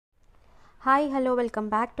Hi hello welcome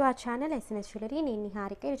back to our channel SNS jewellery. నేను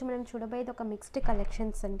నిహారిక. ఈరోజు మనం చూడబోయేది ఒక మిక్స్డ్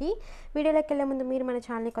కలెక్షన్స్ అండి. వీడియోలోకి వెళ్ళే ముందు మీరు మన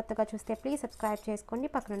ఛానల్ని కొత్తగా చూస్తే ప్లీజ్ సబ్స్క్రైబ్ చేసుకోండి,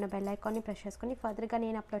 పక్కనున్న బెల్ ఐకాన్ని ప్రెస్ చేసుకొని ఫర్దర్గా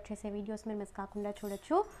నేను అప్లోడ్ చేసే వీడియోస్ మీరు మిస్ కాకుండా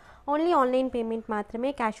చూడొచ్చు. ఓన్లీ ఆన్లైన్ పేమెంట్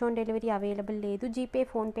మాత్రమే, క్యాష్ ఆన్ డెలివరీ అవైలబుల్ లేదు. జీపే,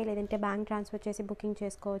 ఫోన్పే లేదంటే బ్యాంక్ ట్రాన్స్ఫర్ చేసి బుకింగ్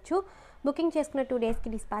చేసుకోవచ్చు. బుకింగ్ చేసుకున్న 2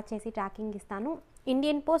 డేస్కి డిస్పాచ్ చేసి ట్రాకింగ్ ఇస్తాను.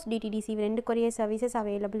 Indian post, DTDC 2 courier services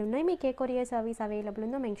available ఉన్నాయి. మీకు ఏ కొరియర్ సర్వీస్ అవైలబుల్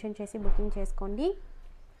ఉందో మెన్షన్ చేసి బుకింగ్ చేసుకోండి.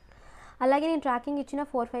 అలాగే నేను ట్రాకింగ్ ఇచ్చిన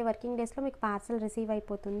 4-5 వర్కింగ్ డేస్లో మీకు పార్సల్ రిసీవ్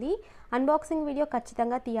అయిపోతుంది. అన్బాక్సింగ్ వీడియో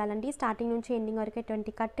ఖచ్చితంగా తీయాలండి. స్టార్టింగ్ నుంచి ఎండింగ్ వరకు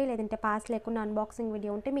 20 కట్టే లేదంటే పాస్ లేకుండా అన్బాక్సింగ్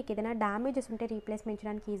వీడియో ఉంటే మీకు ఏదైనా డ్యామేజెస్ ఉంటే రీప్లేస్మెంట్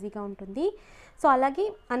చేయడానికి ఈజీగా ఉంటుంది. సో అలాగే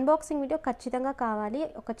అన్బాక్సింగ్ వీడియో ఖచ్చితంగా కావాలి.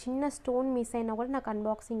 ఒక చిన్న స్టోన్ మిస్ అయినా కూడా నాకు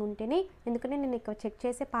అన్బాక్సింగ్ ఉంటేనే, ఎందుకంటే నేను ఇక్కడ చెక్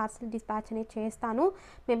చేసే పార్సల్ డిస్పాచ్ అనేది చేస్తాను.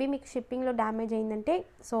 మేబీ మీకు షిప్పింగ్లో డ్యామేజ్ అయిందంటే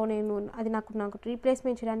సో నేను అది నాకు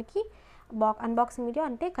రీప్లేస్మెంట్ చేయడానికి అన్బాక్సింగ్ వీడియో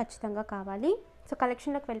అంటే ఖచ్చితంగా కావాలి. సో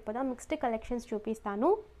కలెక్షన్లోకి వెళ్ళిపోదాం. మిక్స్డ్ కలెక్షన్స్ చూపిస్తాను.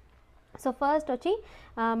 సో ఫస్ట్ వచ్చి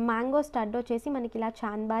మ్యాంగో స్టడ్ వచ్చేసి మనకి ఇలా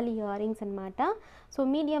చాన్బాలి ఇయర్ రింగ్స్ అనమాట. సో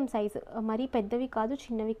మీడియం సైజ్, మరీ పెద్దవి కాదు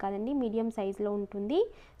చిన్నవి కాదండి, మీడియం సైజ్లో ఉంటుంది.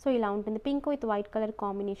 సో ఇలా ఉంటుంది. Pink with white colour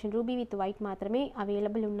combination, ruby with white మాత్రమే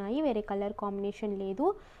అవైలబుల్ ఉన్నాయి, వేరే కలర్ కాంబినేషన్ లేదు.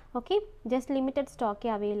 Okay, just limited స్టాకే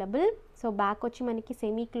available. So back వచ్చి మనకి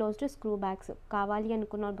సెమీ క్లోజ్డ్ స్క్రూ బ్యాగ్స్, కావాలి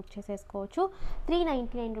అనుకున్న బుక్ చేసేసుకోవచ్చు.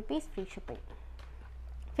 399 rupees free shipping.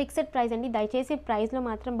 Fixed price అండి, దయచేసి ప్రైస్లో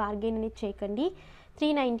మాత్రం బార్గెన్ అనేది చేయకండి.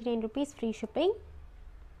 399 rupees free shipping.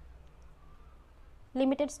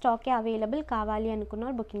 Limited స్టాకే available, కావాలి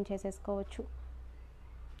అనుకున్న బుకింగ్ చేసేసుకోవచ్చు.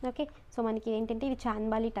 ఓకే, సో మనకి ఏంటంటే ఇది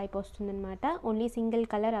చాన్బాలి టైప్ వస్తుందన్నమాట. Only single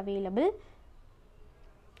colour available.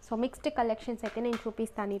 So mixed collections అయితే నేను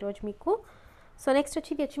చూపిస్తాను ఈరోజు మీకు. సో నెక్స్ట్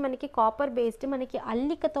వచ్చి ఇది వచ్చి మనకి కాపర్ బేస్డ్, మనకి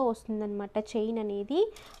అల్లికతో వస్తుందన్నమాట చైన్ అనేది.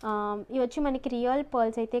 ఇవి వచ్చి మనకి రియల్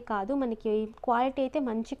పర్ల్స్ అయితే కాదు, మనకి క్వాలిటీ అయితే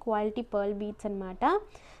మంచి క్వాలిటీ పర్ల్ బీడ్స్ అనమాట.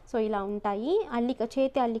 సో ఇలా ఉంటాయి,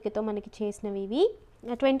 చేతి అల్లికతో మనకి చేసినవి ఇవి.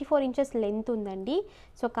 24 ఇంచెస్ లెంత్ ఉందండి.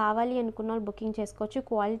 సో కావాలి అనుకున్న వాళ్ళు బుకింగ్ చేసుకోవచ్చు.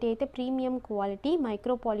 క్వాలిటీ అయితే ప్రీమియం క్వాలిటీ,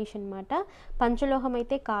 మైక్రో పాలిష్ అనమాట, పంచలోహం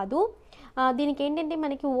అయితే కాదు. దీనికి ఏంటంటే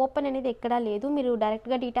మనకి ఓపెన్ అనేది ఎక్కడా లేదు. మీరు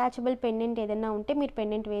డైరెక్ట్గా డిటాచబుల్ పెండెంట్ ఏదైనా ఉంటే మీరు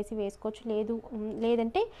పెండెంట్ వేసుకోవచ్చు,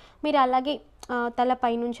 లేదంటే మీరు అలాగే తల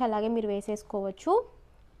పైనుంచి అలాగే మీరు వేసేసుకోవచ్చు.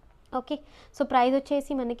 ఓకే, సో ప్రైస్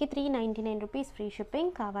వచ్చేసి మనకి 399 రూపీస్ ఫ్రీ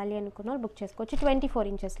షిప్పింగ్. కావాలి అనుకున్న వాళ్ళు బుక్ చేసుకోవచ్చు. 24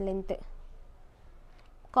 ఇంచెస్ లెంత్,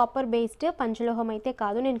 కాపర్ బేస్డ్, పంచలోహం అయితే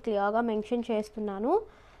కాదు, నేను క్లియర్గా మెన్షన్ చేస్తున్నాను.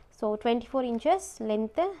 So 24 inches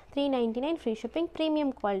length, 399 free shipping. Premium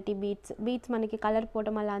quality beads మనకి కలర్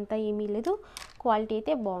పోవడం అలా అంతా ఏమీ లేదు, క్వాలిటీ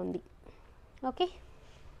అయితే బాగుంది. ఓకే,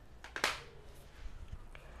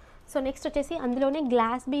 సో నెక్స్ట్ వచ్చేసి అందులోనే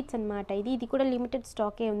గ్లాస్ బీడ్స్ అనమాట. ఇది కూడా లిమిటెడ్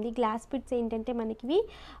స్టాకే ఉంది. గ్లాస్ బీడ్స్ ఏంటంటే మనకి ఇవి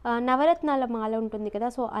నవరత్నాల మాల ఉంటుంది కదా,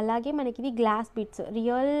 సో అలాగే మనకి ఇది గ్లాస్ బీడ్స్,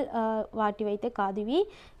 రియల్ వాటివి అయితే కాదు ఇవి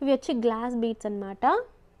వచ్చి గ్లాస్ బీడ్స్ అనమాట.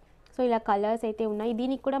 సో ఇలా కలర్స్ అయితే ఉన్నాయి.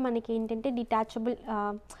 దీనికి కూడా మనకి ఏంటంటే డిటాచబుల్,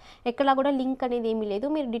 ఎక్కడ కూడా లింక్ అనేది ఏమీ లేదు.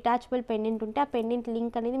 మీరు డిటాచబుల్ పెండెంట్ ఉంటే ఆ పెండెంట్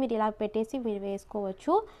లింక్ అనేది మీరు ఇలా పెట్టేసి మీరు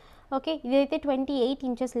వేసుకోవచ్చు. ఓకే, ఇదైతే 28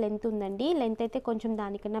 ఇంచెస్ లెంత్ ఉందండి. లెంత్ అయితే కొంచెం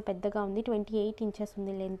దానికన్నా పెద్దగా ఉంది, 28 ఇంచెస్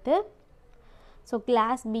ఉంది లెంత్. సో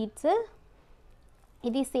గ్లాస్ బీడ్స్,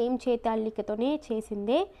 ఇది సేమ్ చేతి అల్లికతోనే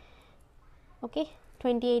చేసిందే. Okay,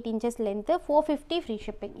 28 inches length, 450 free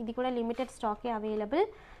shipping. ఇది కూడా లిమిటెడ్ స్టాకే అవైలబుల్.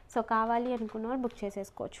 సో కావాలి అనుకున్న వాళ్ళు బుక్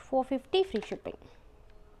చేసేసుకోవచ్చు. 450 free shipping.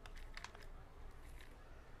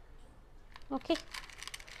 Okay,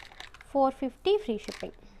 450 free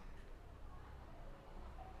shipping.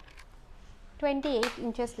 28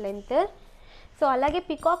 inches length. So అలాగే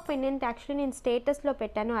పికాక్ పెండెంట్, యాక్చువల్లీ నేను స్టేటస్లో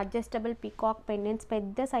పెట్టాను, అడ్జస్టబుల్ పికాక్ పెండెంట్స్,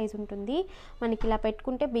 పెద్ద సైజ్ ఉంటుంది మనకి, ఇలా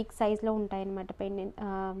పెట్టుకుంటే బిగ్ సైజ్లో ఉంటాయి అన్నమాట పెండెంట్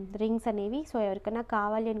రింగ్స్ అనేవి. సో ఎవరికైనా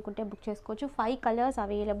కావాలి అనుకుంటే బుక్ చేసుకోవచ్చు. 5 కలర్స్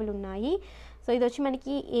అవైలబుల్ ఉన్నాయి. సో ఇది వచ్చి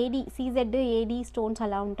మనకి CZ AD స్టోన్స్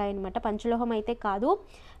అలా ఉంటాయన్నమాట. పంచలోహం అయితే కాదు,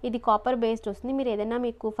 ఇది కాపర్ బేస్డ్ వస్తుంది. మీరు ఏదైనా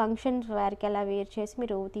మీకు ఫంక్షన్స్ వేర్కి అలా వేర్ చేసి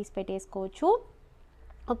మీరు తీసి పెట్టేసుకోవచ్చు.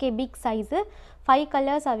 Okay, big size, 5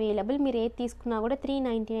 colours available. మీరు ఏది తీసుకున్నా కూడా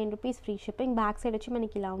 399 rupees free shipping. Back side వచ్చి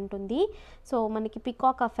మనకి ఇలా ఉంటుంది. సో మనకి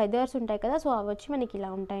పికాక్ ఫెదర్స్ ఉంటాయి కదా, సో అవి వచ్చి మనకి ఇలా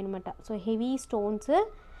ఉంటాయి అనమాట. సో హెవీ స్టోన్స్,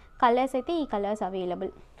 కలర్స్ అయితే ఈ కలర్స్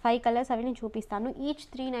అవైలబుల్. 5 కలర్స్ అవి నేను చూపిస్తాను. Each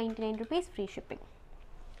 399 rupees free shipping.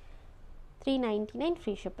 399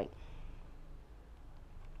 free shipping.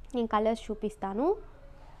 నేను కలర్స్ చూపిస్తాను.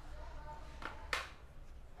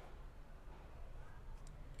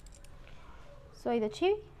 సో ఇది వచ్చి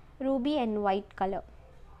రూబీ అండ్ వైట్ కలర్,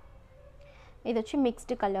 ఇది వచ్చి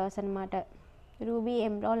మిక్స్డ్ కలర్స్ అనమాట, రూబీ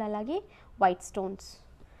ఎమ్రాల్ అలాగే వైట్ స్టోన్స్.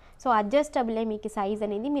 సో అడ్జస్టబులే, మీకు సైజ్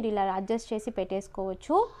అనేది మీరు ఇలా అడ్జస్ట్ చేసి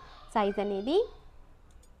పెట్టేసుకోవచ్చు. సైజ్ అనేది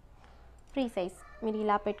ఫ్రీ సైజ్, మీరు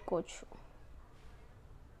ఇలా పెట్టుకోవచ్చు.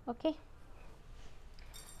 ఓకే,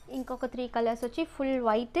 ఇంకొక 3 కలర్స్ వచ్చి full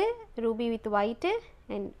white, ruby with white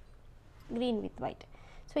and green with white.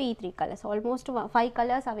 So ఈ 3 కలర్స్, ఆల్మోస్ట్ 5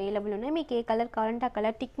 కలర్స్ అవైలబుల్ ఉన్నాయి. మీకు ఏ కలర్ కావాలంటే ఆ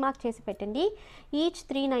కలర్ టిక్ మార్క్ చేసి పెట్టండి. Each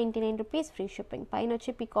 399 rupees free shipping. పైన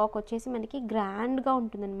వచ్చి పికాక్ వచ్చేసి మనకి గ్రాండ్గా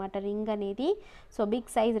ఉంటుందన్నమాట రింగ్ అనేది. సో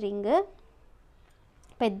బిగ్ సైజ్ రింగ్,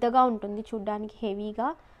 పెద్దగా ఉంటుంది చూడ్డానికి, హెవీగా.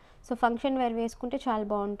 సో ఫంక్షన్ వేర్ వేసుకుంటే చాలా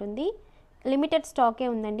బాగుంటుంది. లిమిటెడ్ స్టాకే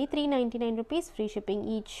ఉందండి. 399 rupees free shipping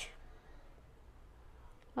each.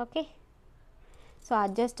 Okay, so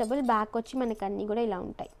adjustable. Back వచ్చి మనకి అన్నీ కూడా ఇలా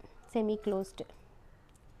ఉంటాయి, semi closed.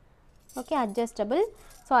 Okay, adjustable.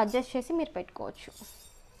 So adjust చేసి మీరు పెట్టుకోవచ్చు.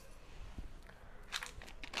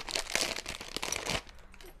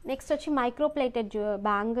 నెక్స్ట్ వచ్చి మైక్రో ప్లేటెడ్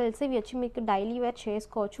బ్యాంగిల్స్. ఇవి వచ్చి మీకు డైలీ వేర్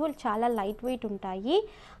చేసుకోవచ్చు. చాలా లైట్ వెయిట్ ఉంటాయి,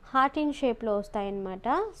 హార్ట్ ఇన్ షేప్లో వస్తాయన్నమాట.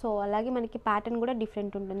 సో అలాగే మనకి ప్యాటర్న్ కూడా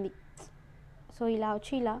డిఫరెంట్ ఉంటుంది. సో ఇలా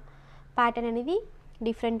వచ్చి ఇలా ప్యాటర్న్ అనేది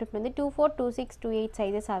డిఫరెంట్ ఉంటుంది. 24, 26, 28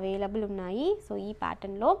 సైజెస్ అవైలబుల్ ఉన్నాయి. సో ఈ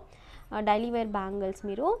ప్యాటర్న్లో డైలీ వేర్ బ్యాంగిల్స్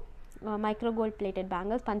మీరు మైక్రో గోల్డ్ ప్లేటెడ్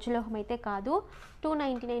బ్యాంగిల్స్, పంచలోహం అయితే కాదు.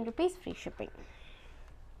 299 rupees free shipping.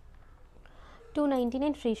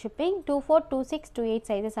 299 free shipping. 24, 26, 28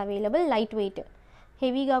 sizes available. Light weight,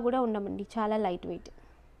 హెవీగా కూడా ఉండమండి, చాలా light weight.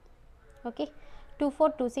 Okay,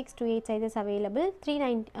 24, 26, 28 sizes available.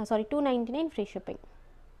 299 free shipping.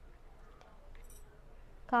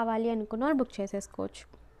 కావాలి అనుకున్న వాళ్ళు బుక్ చేసేసుకోవచ్చు.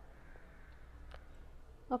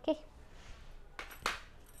 ఓకే,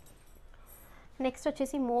 నెక్స్ట్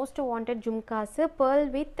వచ్చేసి most wanted jhumkas, pearl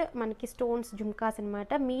with మనకి స్టోన్స్ జుమ్కాస్ అనమాట.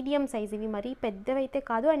 మీడియం సైజ్, ఇవి మరీ పెద్దవి అయితే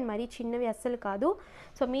కాదు అండ్ మరీ చిన్నవి అస్సలు కాదు.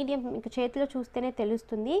 సో మీడియం, మీకు చేతిలో చూస్తేనే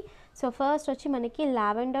తెలుస్తుంది. సో ఫస్ట్ వచ్చి మనకి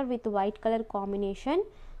lavender with white colour combination.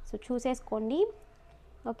 So చూసేసుకోండి.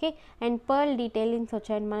 Okay, and pearl detailings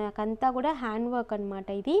వచ్చాయండి. మనకంతా కూడా హ్యాండ్ వర్క్ అనమాట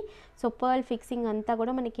ఇది. సో పర్ల్ ఫిక్సింగ్ అంతా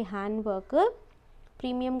కూడా మనకి hand work,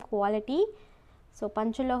 premium quality. So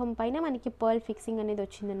పంచలోహం పైన మనకి పర్ల్ ఫిక్సింగ్ అనేది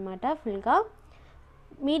వచ్చిందనమాట ఫుల్గా.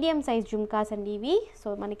 మీడియం సైజ్ జుమ్కాస్ అండి ఇవి. సో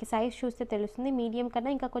మనకి సైజ్ చూస్తే తెలుస్తుంది, మీడియం కన్నా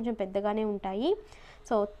ఇంకా కొంచెం పెద్దగానే ఉంటాయి.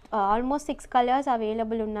 సో ఆల్మోస్ట్ 6 కలర్స్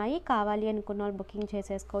అవైలబుల్ ఉన్నాయి. కావాలి అనుకున్న వాళ్ళు బుకింగ్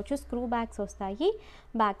చేసేసుకోవచ్చు. స్క్రూ బ్యాగ్స్ వస్తాయి,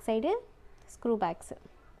 back side screw bags.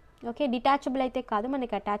 Okay, detachable అయితే కాదు,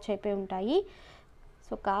 మనకి అటాచ్ అయిపోయి ఉంటాయి.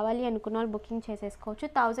 సో కావాలి అనుకున్న వాళ్ళు బుకింగ్ చేసేసుకోవచ్చు.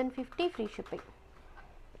 1050 free shipping.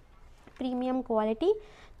 Premium quality,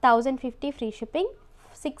 1050 free shipping.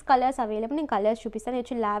 6 colours available. నేను కలర్స్ చూపిస్తాను.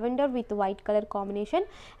 వచ్చి lavender with white colour combination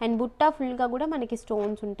and Butta ఫుల్గా కూడా మనకి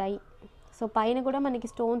స్టోన్స్ ఉంటాయి. సో పైన కూడా మనకి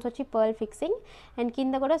స్టోన్స్ వచ్చి పర్ల్ ఫిక్సింగ్ అండ్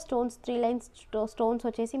కింద కూడా స్టోన్స్ 3 లైన్స్ స్టోన్స్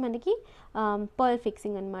వచ్చేసి మనకి పర్ల్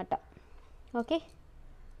ఫిక్సింగ్ అనమాట. Okay,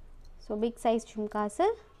 so big size jhumkas,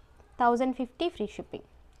 1050 free shipping.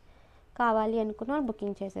 కావాలి అనుకున్న వాళ్ళు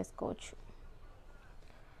బుకింగ్ చేసేసుకోవచ్చు.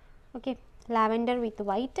 Okay, lavender with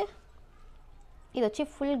white. ఇది వచ్చి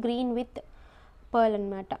ఫుల్ గ్రీన్ విత్ పర్ల్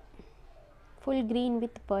అనమాట, full green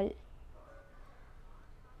with pearl.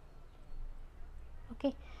 Okay,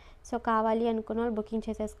 so కావాలి అనుకున్న వాళ్ళు బుకింగ్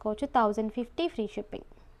చేసేసుకోవచ్చు. 1050 free shipping.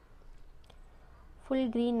 Full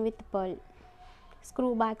green with pearl, screw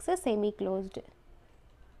bags, semi closed.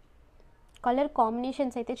 Colour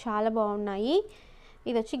combinations అయితే చాలా బాగున్నాయి.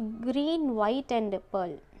 ఇది వచ్చి green, white and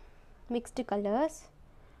pearl mixed colours.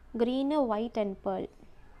 Green, white and pearl.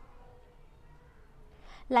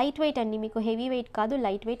 Light weight అండి, మీకు హెవీ వెయిట్ కాదు,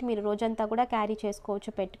 లైట్ వెయిట్. మీరు రోజంతా కూడా క్యారీ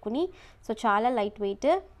చేసుకోవచ్చు పెట్టుకుని. సో చాలా లైట్ వెయిట్.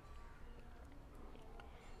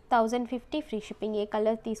 1050 free shipping. ఏ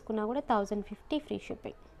కలర్ తీసుకున్నా కూడా 1050 ఫ్రీ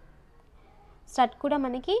షిప్పింగ్. స్టడ్ కూడా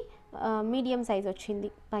మనకి మీడియం సైజ్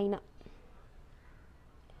వచ్చింది పైన.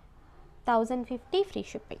 1050 ఫ్రీ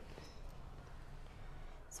షిప్పింగ్.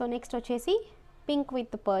 సో నెక్స్ట్ వచ్చేసి pink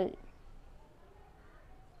with pearl,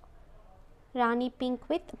 Rani pink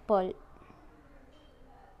with pearl.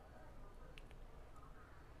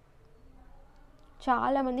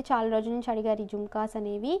 చాలామంది చాలా రోజుల నుంచి అడిగారు ఈ జుమ్కాస్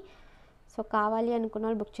అనేవి. సో కావాలి అనుకున్న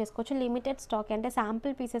వాళ్ళు బుక్ చేసుకోవచ్చు. లిమిటెడ్ స్టాక్, అంటే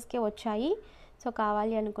శాంపుల్ పీసెస్కే వచ్చాయి. సో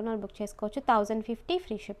కావాలి అనుకున్న వాళ్ళు బుక్ చేసుకోవచ్చు. 1050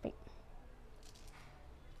 free shipping.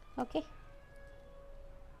 Okay,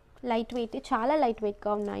 light weight, చాలా లైట్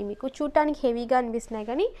వెయిట్గా ఉన్నాయి. మీకు చూడటానికి హెవీగా అనిపిస్తున్నాయి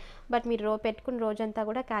కానీ బట్ మీరు పెట్టుకుని రోజంతా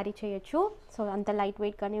కూడా క్యారీ చేయొచ్చు. సో అంత లైట్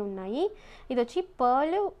వెయిట్గానే ఉన్నాయి. ఇది వచ్చి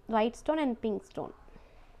pearl, white stone and pink stone.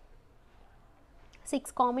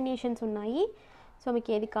 6 combinations ఉన్నాయి. సో మీకు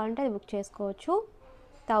ఏది కావాలంటే అది బుక్ చేసుకోవచ్చు.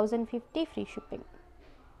 1050 ఫ్రీ షిప్పింగ్.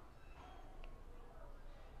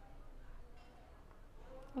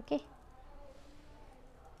 ఓకే,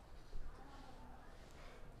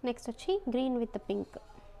 నెక్స్ట్ వచ్చి green with pink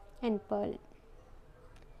and pearl.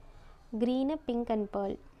 Green, pink and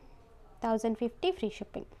pearl. 1050 free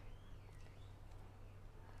shipping.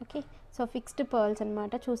 Okay, so fixed pearls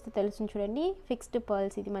అనమాట. చూస్తే తెలుస్తుంది చూడండి, ఫిక్స్డ్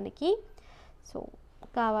పర్ల్స్ ఇది మనకి. సో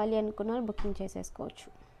కావాలి అనుకున్న వాళ్ళు బుకింగ్ చేసేసుకోవచ్చు.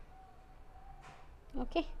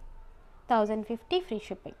 Okay, 1050 free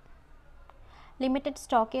shipping. లిమిటెడ్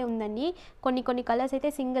స్టాకే ఉందండి. కొన్ని కలర్స్ అయితే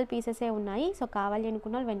సింగిల్ పీసెసే ఉన్నాయి. సో కావాలి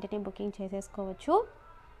అనుకున్న వాళ్ళు వెంటనే బుకింగ్ చేసేసుకోవచ్చు.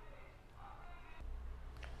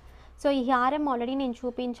 సో ఈ హారం ఆల్రెడీ నేను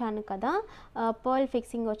చూపించాను కదా, పర్ల్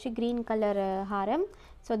ఫిక్సింగ్ వచ్చి గ్రీన్ కలర్ హారం.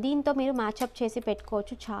 సో దీంతో మీరు మ్యాచప్ చేసి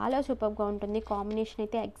పెట్టుకోవచ్చు. చాలా సూపర్గా ఉంటుంది. కాంబినేషన్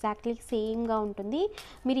అయితే ఎగ్జాక్ట్లీ సేమ్గా ఉంటుంది.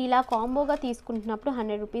 మీరు ఇలా కాంబోగా తీసుకుంటున్నప్పుడు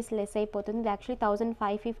 100 రూపీస్ లెస్ అయిపోతుంది. ఇది యాక్చువల్లీ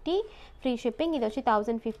 1550 ఫ్రీ షిప్పింగ్, ఇది వచ్చి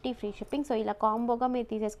 1050 ఫ్రీ షిప్పింగ్. సో ఇలా కాంబోగా మీరు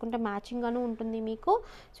తీసేసుకుంటే మ్యాచింగ్గాను ఉంటుంది, మీకు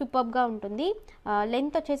సూపర్గా ఉంటుంది.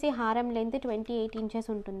 లెంత్ వచ్చేసి హారం లెంత్ 28 ఇంచెస్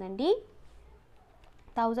ఉంటుందండి.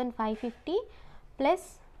 1550 ప్లస్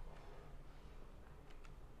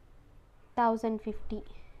 1050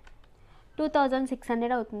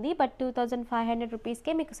 2600 అవుతుంది. బట్ 2500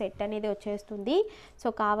 రూపీస్కే మీకు సెట్ అనేది వచ్చేస్తుంది. సో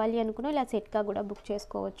కావాలి అనుకున్న ఇలా సెట్గా కూడా బుక్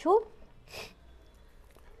చేసుకోవచ్చు.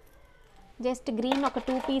 జస్ట్ గ్రీన్ ఒక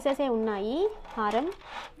 2 పీసెసే ఉన్నాయి హారం,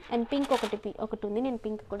 అండ్ పింక్ ఒకటి ఉంది. నేను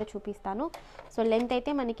పింక్ కూడా చూపిస్తాను. సో లెంత్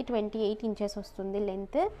అయితే మనకి 28 ఇంచెస్ వస్తుంది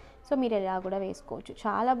లెంత్. సో మీరు ఇలా కూడా వేసుకోవచ్చు,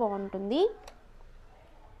 చాలా బాగుంటుంది.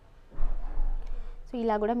 సో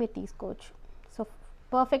ఇలా కూడా మీరు తీసుకోవచ్చు. సో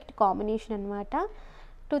పర్ఫెక్ట్ కాంబినేషన్ అనమాట.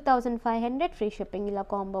 2500 ఫ్రీ షిప్పింగ్ ఇలా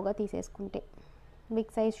కాంబోగా తీసేసుకుంటే.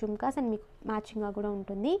 బిగ్ సైజ్ జుమ్కాస్ అండ్ మీకు మ్యాచింగ్గా కూడా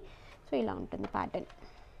ఉంటుంది. సో ఇలా ఉంటుంది pattern.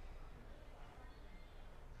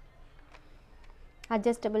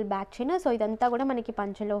 Adjustable back chain. So ఇదంతా కూడా మనకి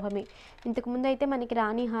పంచలోహమే. ఇంతకుముందు అయితే మనకి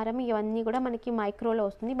రాణి హారం ఇవన్నీ కూడా మనకి మైక్రోలో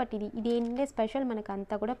వస్తుంది. బట్ ఇది ఏంటంటే స్పెషల్, మనకు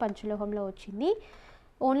అంతా కూడా పంచలోహంలో వచ్చింది.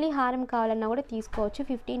 ఓన్లీ హారం కావాలన్నా కూడా తీసుకోవచ్చు.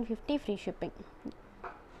 1550 ఫ్రీ షిప్పింగ్.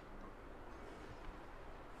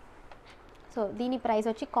 సో దీని ప్రైస్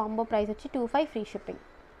వచ్చి కాంబో ప్రైస్ వచ్చి 25 ఫ్రీ షిప్పింగ్.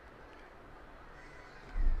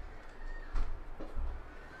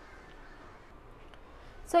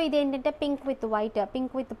 సో ఇదేంటంటే pink with white,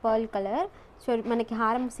 pink with pearl colour. So మనకి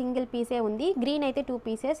హారం సింగిల్ పీసే ఉంది. గ్రీన్ అయితే 2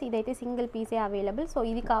 పీసెస్, ఇదైతే సింగిల్ పీసే అవైలబుల్. సో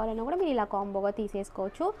ఇది కావాలన్నా కూడా మీరు ఇలా కాంబోగా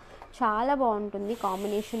తీసేసుకోవచ్చు. చాలా బాగుంటుంది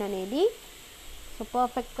కాంబినేషన్ అనేది. సో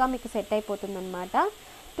పర్ఫెక్ట్గా మీకు సెట్ అయిపోతుంది అనమాట.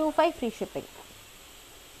 25 ఫ్రీ షిప్పింగ్.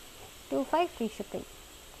 25 free shipping.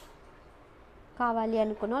 కావాలి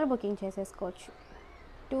అనుకున్న వాళ్ళు బుకింగ్ చేసేసుకోవచ్చు.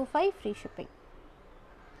 25 ఫ్రీ షిప్పింగ్.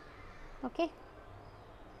 ఓకే.